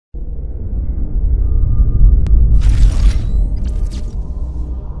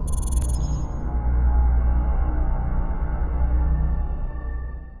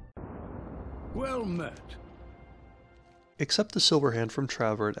Accept the silver hand from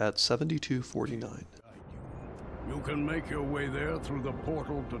TRAVARD at 7249. You can make your way there through the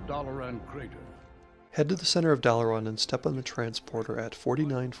portal to DALARAN crater. Head to the center of DALARAN and step on the transporter at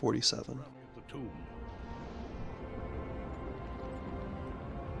 4947. The tomb.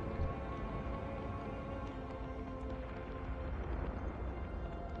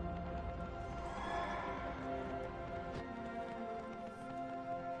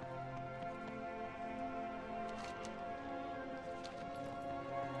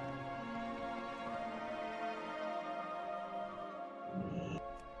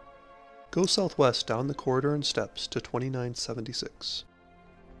 Go southwest down the corridor and steps to 2976.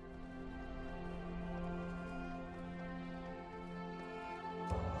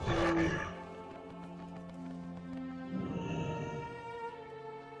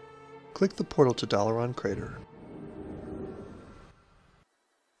 Click the portal to DALARAN crater.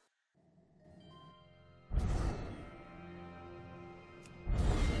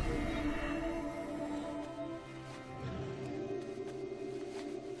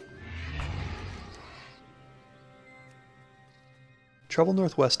 Travel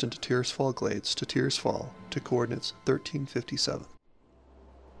northwest into TIRISFAL Glades to TIRISFAL to coordinates 1357.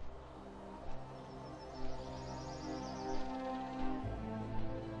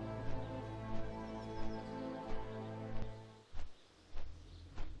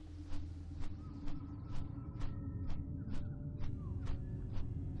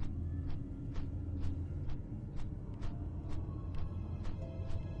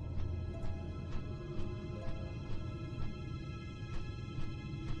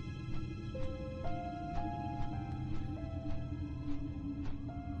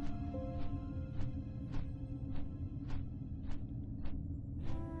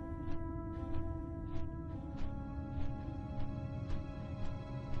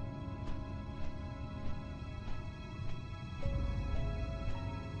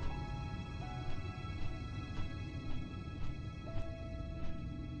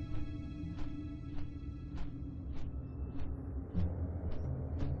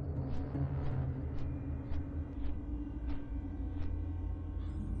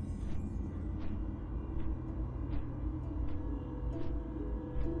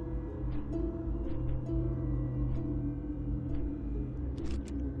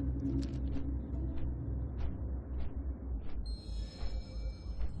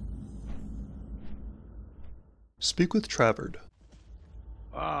 Speak with TRAVARD.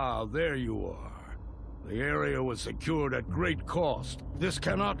 Ah, there you are. The area was secured at great cost. This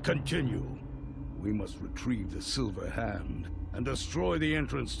cannot continue. We must retrieve the silver hand and destroy the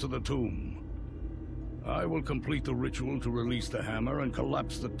entrance to the tomb. I will complete the ritual to release the hammer and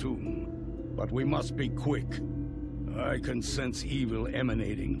collapse the tomb. But we must be quick. I can sense evil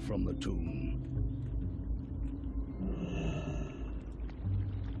emanating from the tomb.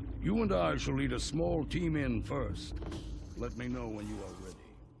 You and I shall lead a small team in first. Let me know when you are ready.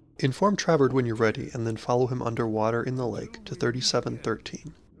 Inform TRAVARD when you're ready, and then follow him underwater in the lake to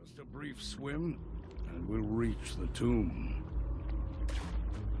 3713. Just a brief swim, and we'll reach the tomb.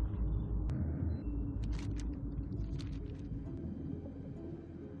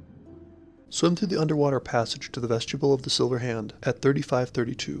 Swim through the underwater passage to the Vestibule of the Silver Hand at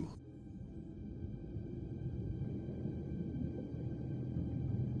 3532.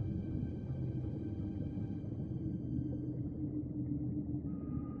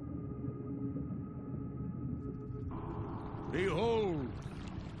 Behold,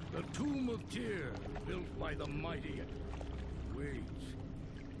 the Tomb of Tyr, built by the mighty. Wait,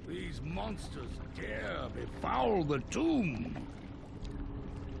 these monsters dare befoul the tomb.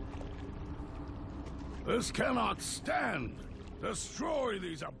 This cannot stand. Destroy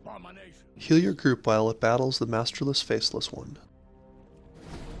these abominations. Heal your group while it battles the Masterless Faceless One.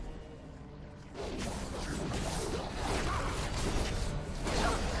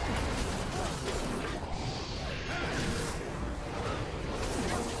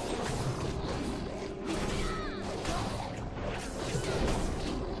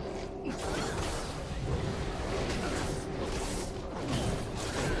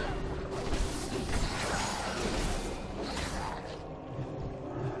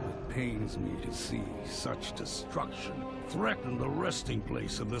 Pains me to see such destruction threaten the resting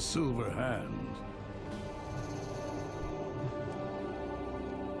place of the Silver Hand.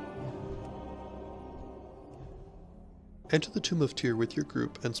 Enter the Tomb of Tyr with your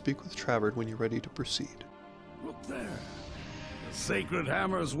group and speak with TRAVARD when you're ready to proceed. Look there. The Sacred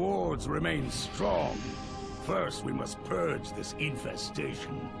Hammer's wards remain strong. First, we must purge this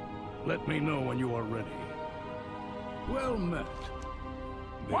infestation. Let me know when you are ready. Well met.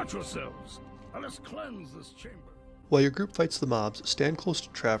 Watch yourselves. Let us cleanse this chamber. While your group fights the mobs, stand close to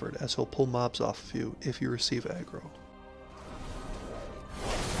TRAVARD as he'll pull mobs off of you if you receive aggro.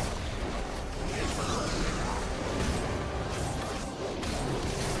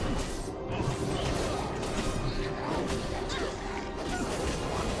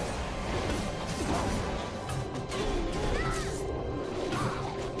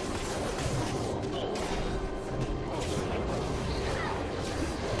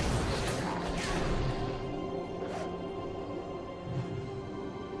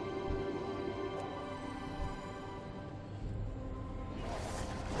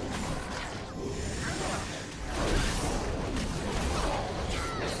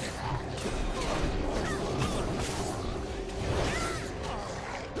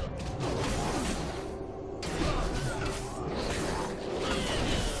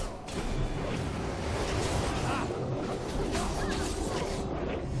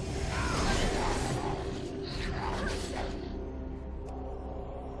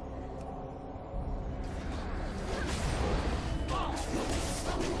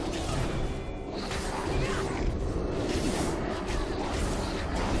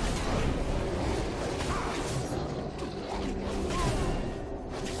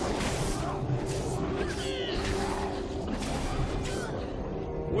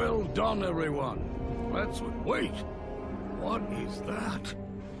 Well done, everyone. Let's wait. What is that?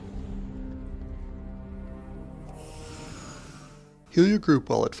 Heal your group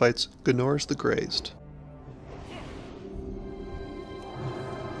while it fights Gunors the Grazed.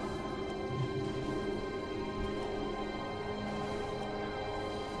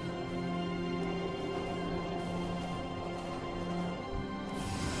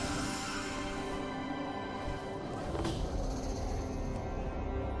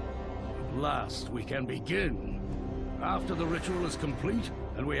 At last, we can begin. After the ritual is complete,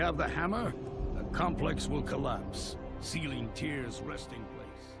 and we have the hammer, the complex will collapse, sealing Tyr's resting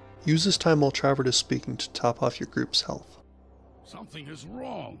place. Use this time while TRAVARD is speaking to top off your group's health. Something is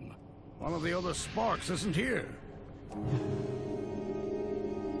wrong. One of the other sparks isn't here.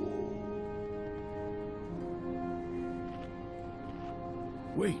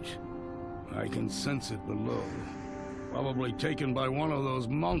 Wait. I can sense it below. Probably taken by one of those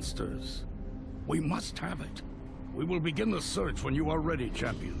monsters. We must have it. We will begin the search when you are ready,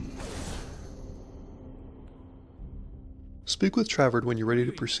 champion. Speak with TRAVARD when you're ready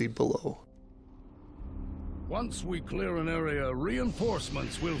to proceed below. Once we clear an area,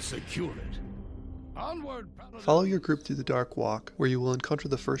 reinforcements will secure it. Onward, Paladin. Follow your group through the Dark Walk, where you will encounter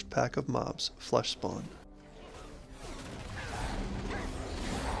the first pack of mobs, Flesh Spawn.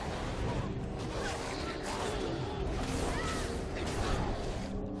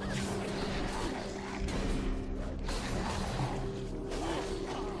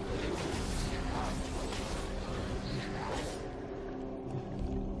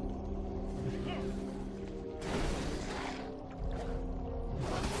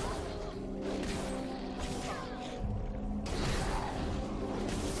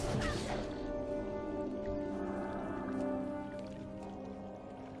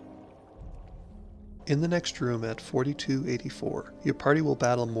 In the next room at 4284, your party will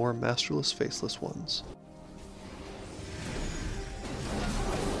battle more Masterless Faceless Ones.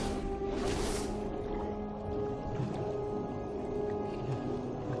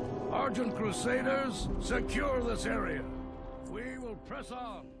 Argent Crusaders, secure this area. We will press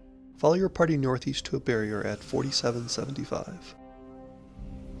on. Follow your party northeast to a barrier at 4775.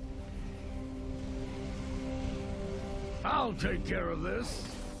 I'll take care of this.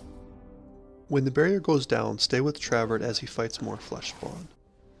 When the barrier goes down, stay with TRAVARD as he fights more Flesh Spawn.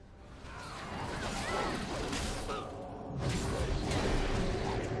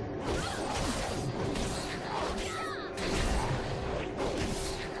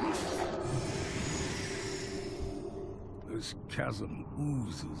 This chasm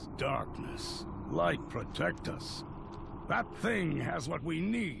oozes darkness. Light protect us. That thing has what we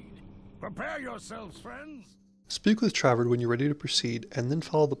need. Prepare yourselves, friends. Speak with TRAVARD when you're ready to proceed, and then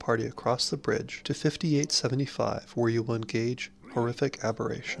follow the party across the bridge to 5875, where you will engage Horrific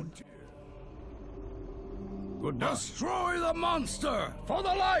Aberration. Good. Destroy the monster for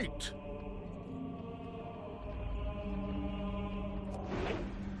the light!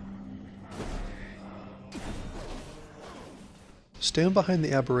 Stand behind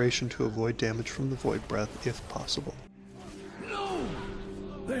the aberration to avoid damage from the Void Breath if possible. No!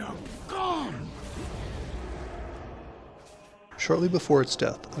 They are gone! Shortly before its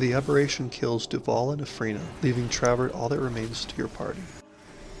death, the aberration kills Duval and Afrena, leaving TRAVARD all that remains to your party.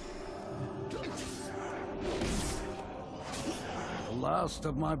 The last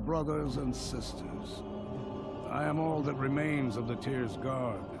of my brothers and sisters. I am all that remains of the Tyr's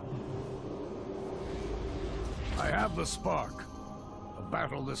guard. I have the spark. The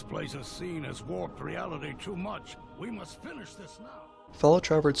battle this place has seen has warped reality too much. We must finish this now. Follow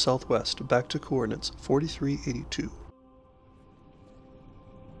TRAVARD southwest back to coordinates 4382.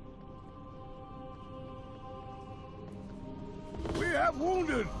 We have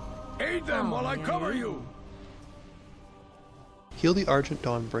wounded! Aid them while I cover you! Heal the Argent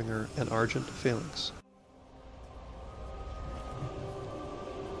Dawnbringer and Argent Phalanx.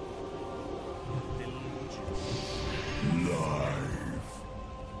 Life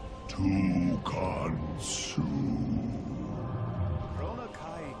to consume.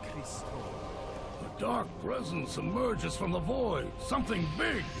 The dark presence emerges from the void. Something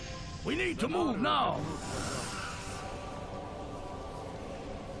big. We need to move now.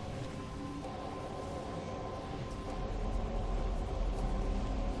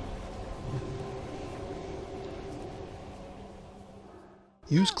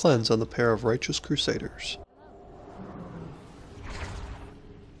 Use Cleanse on the pair of Righteous Crusaders.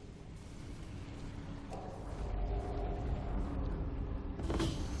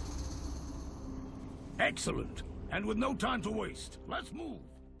 Excellent. And with no time to waste, let's move.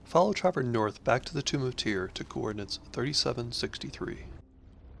 Follow TRAVARD north back to the Tomb of Tyr to coordinates 3763.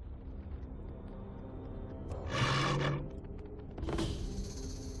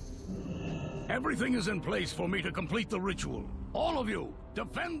 Everything is in place for me to complete the ritual. All of you,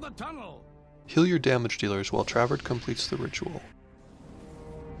 defend the tunnel! Heal your damage dealers while TRAVARD completes the ritual.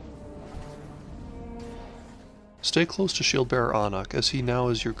 Stay close to Shieldbearer Anok as he now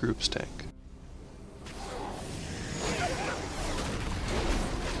is your group's tank.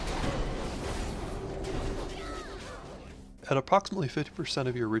 At approximately 50%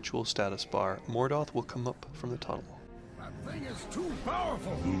 of your ritual status bar, Mordoth will come up from the tunnel. That thing is too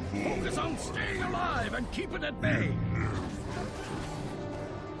powerful! Focus on staying alive and keep it at bay!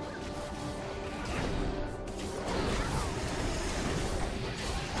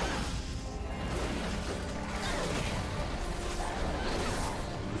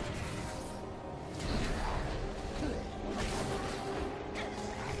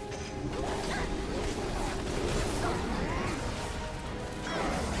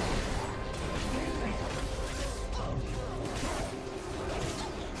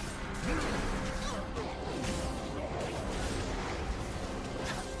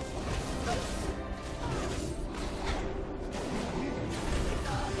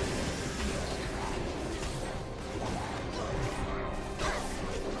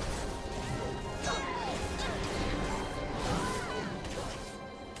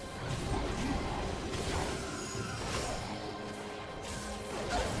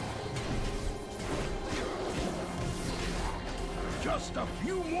 Just a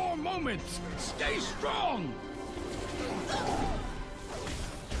few more moments! Stay strong!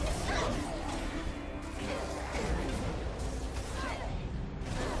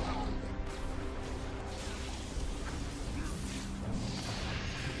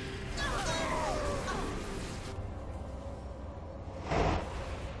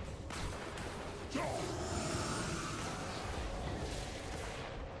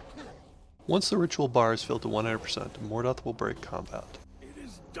 Once the ritual bar is filled to 100%, Mordoth will break combat. It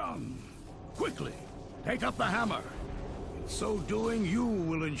is done! Quickly, take up the hammer! In so doing, you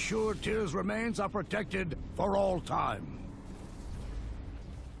will ensure Tyr's remains are protected for all time.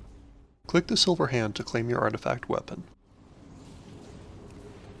 Click the silver hand to claim your artifact weapon.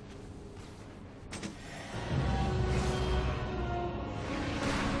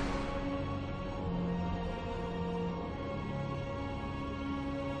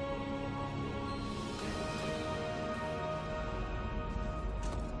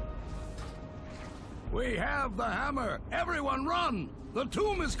 We have the hammer! Everyone run! The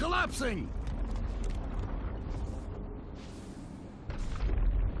tomb is collapsing!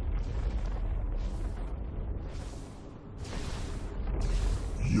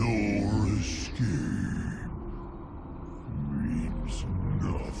 Your escape means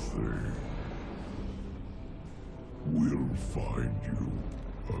nothing. We'll find you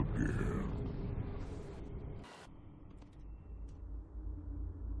again.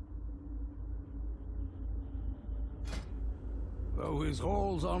 Though his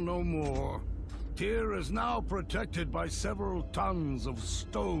halls are no more, Tyr is now protected by several tons of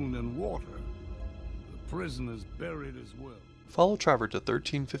stone and water. The prison is buried as well. Follow TRAVARD to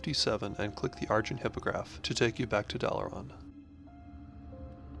 1357 and click the Argent Hippogriff to take you back to DALARAN.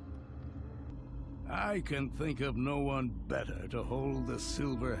 I can think of no one better to hold the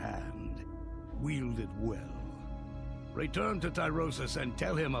silver hand. Wield it well. Return to Tyrosus and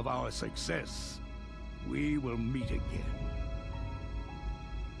tell him of our success. We will meet again.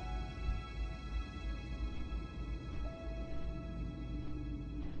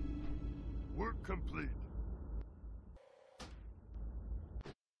 Work complete.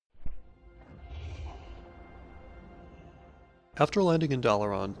 After landing in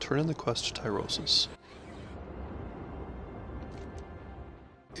DALARAN, turn in the quest to Tyrosus.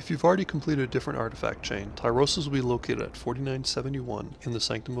 If you've already completed a different artifact chain, Tyrosus will be located at 4971 in the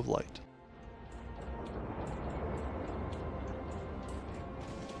Sanctum of Light.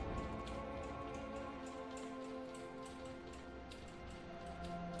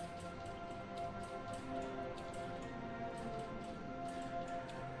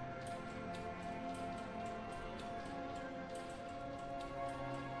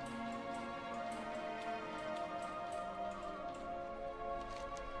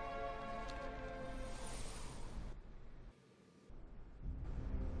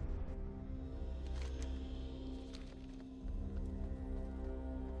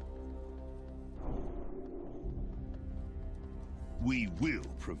 We will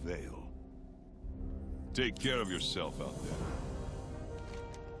prevail. Take care of yourself out there.